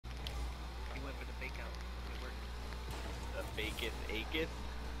faketh, aketh.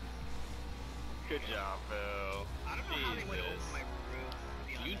 Good job, Phil. I don't know how they went over my roof.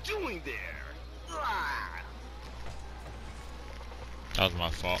 What are you doing there? Ah! That was my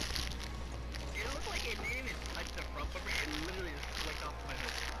fault. It looked like it didn't even touch the front bumper. It literally just flicked off my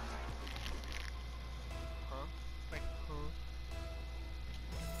hood. Huh? Like, huh?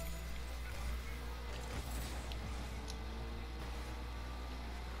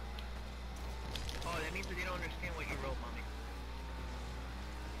 Oh, that means that they don't understand what you wrote, mommy.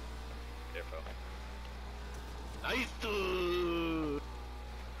 There, Phil. Nice, dude.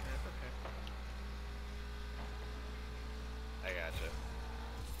 That's okay. I gotcha.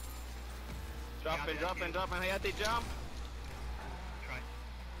 Dropping, Hayate, jump. Try.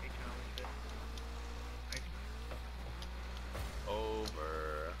 Hey, challenge it. Nice.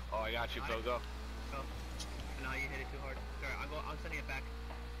 Over. Oh, I got you, Phil. Go. Go. No, you hit it too hard. Sorry, I'm sending it back.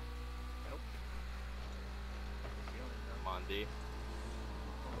 Nope. Come on, D.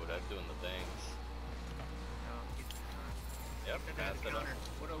 Oh, that's doing the things. No, he's not. Yep, That's it up.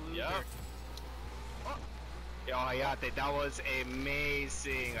 What a loser. Yep. Oh. Yo, Hayate, that was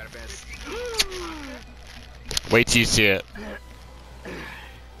amazing. I missed. Wait till you see it. Nice.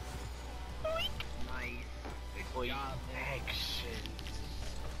 Good job, man. Action.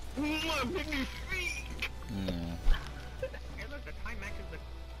 Big freak. Hey, look, the time matches the...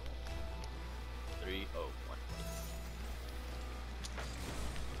 3-0-1.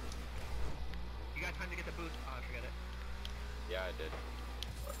 You got time to get the boost? Oh, I forget it. Yeah, I did.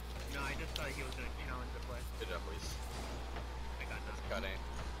 No, I just thought he was gonna challenge the play. Good job, boys. I got That's nothing. cutting.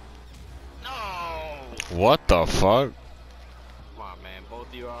 No! What the fuck? Come on, man. Both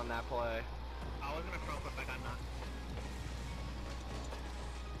of you are on that play. I was gonna front flip, I got knocked.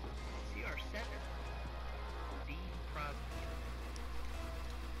 CR7. D prosecutor.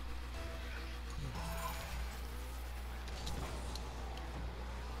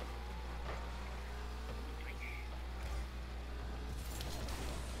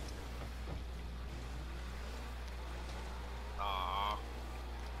 Aww.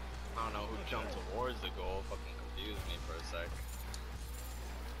 I don't know who jumped towards the goal. Fucking confused me for a sec.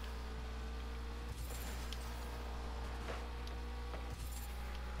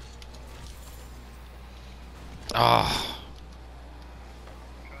 Ah.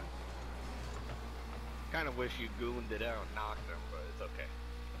 Kind of wish you gooned it out and knocked him, but it's okay.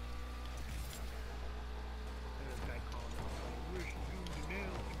 Look at this guy calling out. Wish you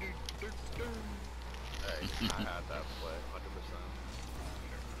knew. Hey, I had that play, 100%.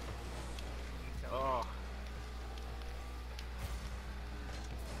 Oh.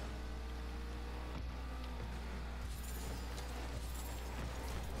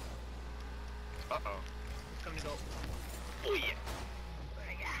 Uh-oh. It's coming to go. Oh, yeah.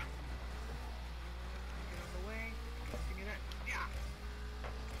 Yeah. Get out of the way. Continue that. Yeah.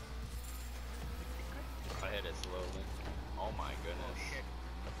 I hit it slowly. Oh my Oh goodness. shit.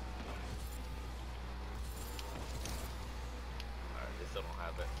 Alright, they still don't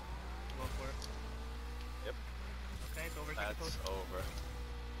have it. Go for it. Yep. Okay, it's over. That's Post. over.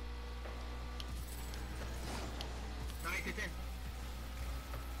 Nice, it's in.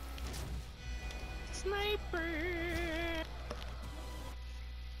 Sniper!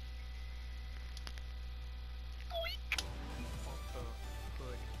 Also,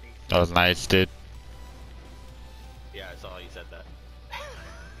 good. That was nice, dude. Yeah, I saw you said that.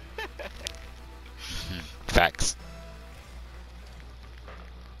 Facts.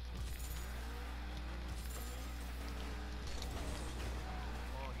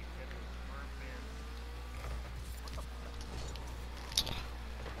 Oh, he said it was smart, man.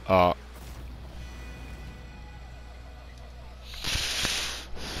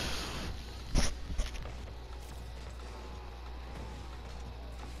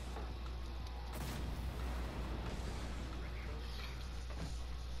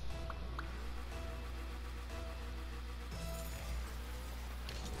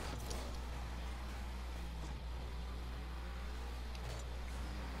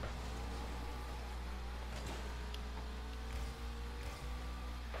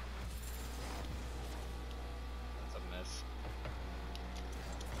 That's a miss.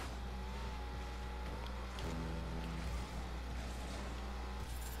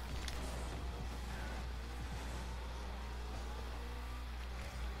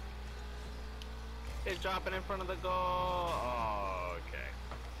 It's dropping in front of the goal. Oh, okay.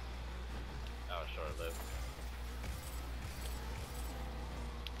 That was short-lived.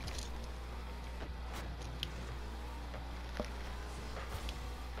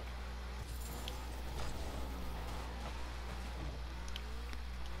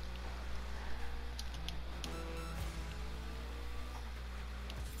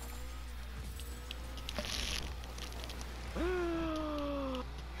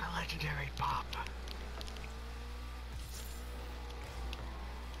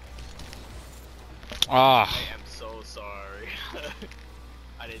 Ah, I am so sorry.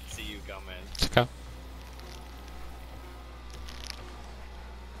 I didn't see you coming. it's okay.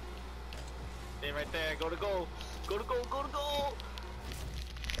 Stay right there. Go to goal. Go to goal. Go to goal.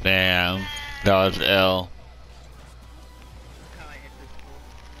 Damn, that was ill. That's how I hit this goal.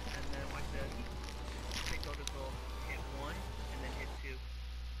 And then watch this. I go to goal, hit one, and then hit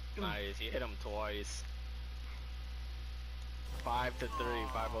two. Nice. You hit him twice. 5-3.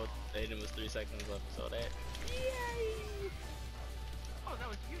 5-0. It was 3 seconds left. So that. Oh, that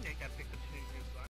was you, Nick, that picked up 2 new